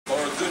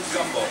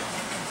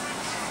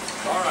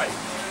All right.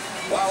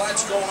 While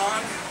that's going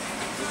on,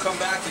 we'll come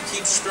back and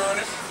keep stirring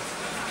it.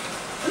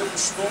 Wooden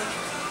spoon.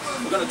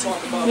 We're going to talk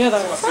about You're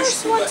the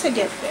crawfish first one fillet. to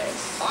get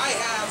this. I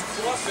have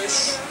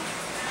crawfish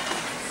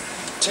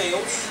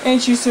tails,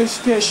 Ain't you so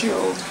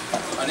special?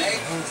 an egg,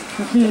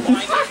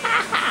 combined it,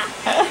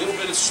 a little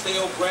bit of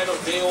stale bread or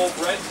day-old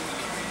bread.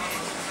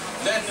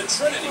 Then the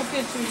Trinity.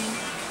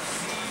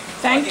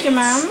 Thank you,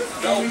 ma'am.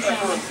 Bell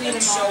pepper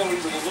and celery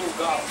with a little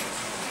garlic.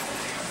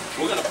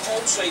 We're going to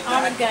pulsate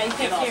that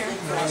in our food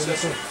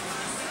processor.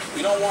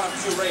 We don't want to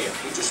puree it.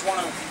 We just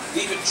want to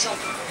leave it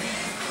chunky.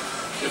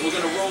 Then we're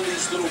going to roll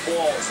these little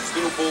balls, these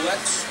little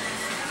bullets.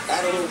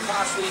 Add a little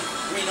parsley,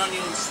 green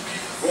onions,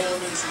 roll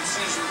them in some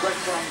seasoned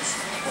breadcrumbs.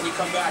 When we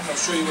come back, I'll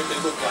show you what they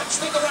look like.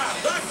 Stick around.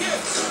 Doc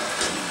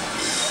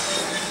Gibbs.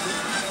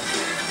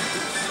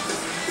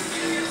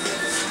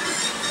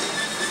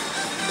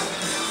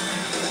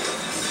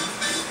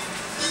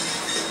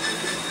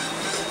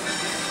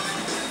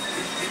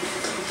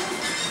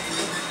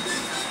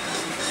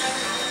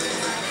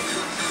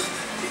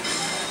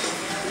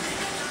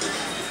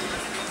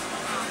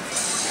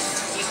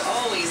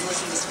 Always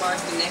looking to spark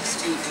the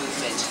next food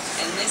movement.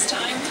 And this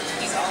time,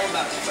 he's all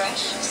about fresh,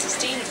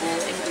 sustainable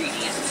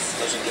ingredients.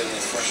 Doesn't get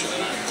any fresher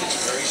than that.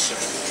 It's very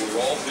simple.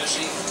 We're all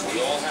busy.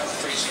 We all have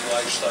crazy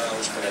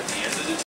lifestyles, but at the end of the day,